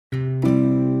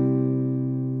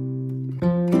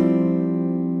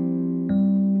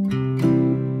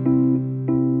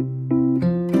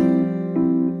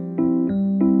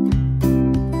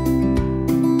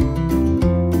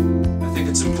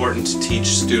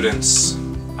students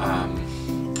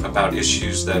about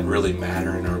issues that really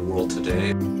matter in our world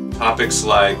today. Topics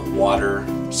like water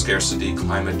scarcity,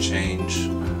 climate change,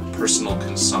 personal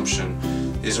consumption,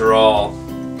 these are all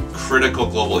critical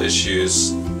global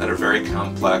issues that are very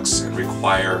complex and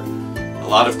require a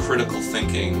lot of critical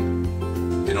thinking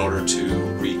in order to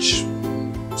reach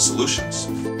solutions.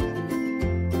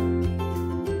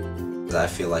 I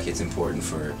feel like it's important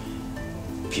for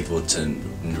people to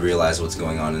realize what's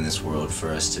going on in this world, for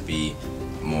us to be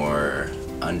more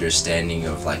understanding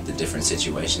of like the different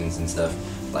situations and stuff.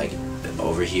 Like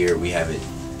over here we have it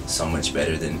so much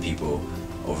better than people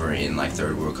over in like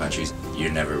third world countries.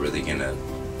 You're never really gonna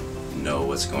know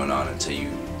what's going on until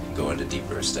you go into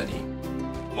deeper study.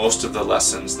 Most of the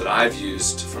lessons that I've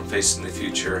used from Facing the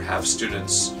Future have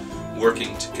students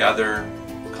working together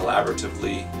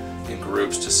collaboratively in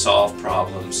groups to solve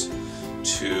problems,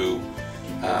 to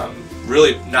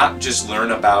really not just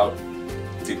learn about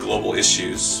the global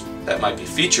issues that might be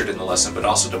featured in the lesson, but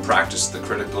also to practice the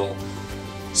critical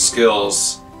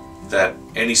skills that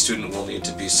any student will need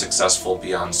to be successful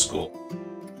beyond school.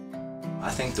 I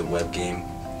think the web game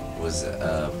was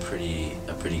a pretty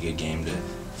good game to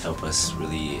help us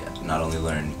really not only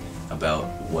learn about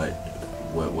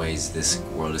what ways this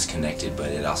world is connected,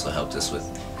 but it also helped us with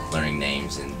learning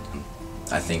names. And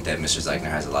I think that Mr. Zeichner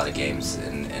has a lot of games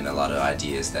and a lot of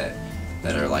ideas that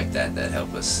are like that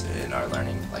help us in our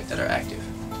learning, like that are active.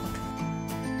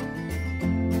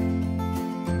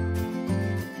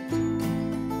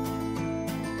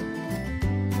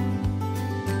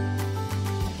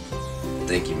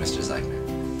 Thank you, Mr. Zeichner.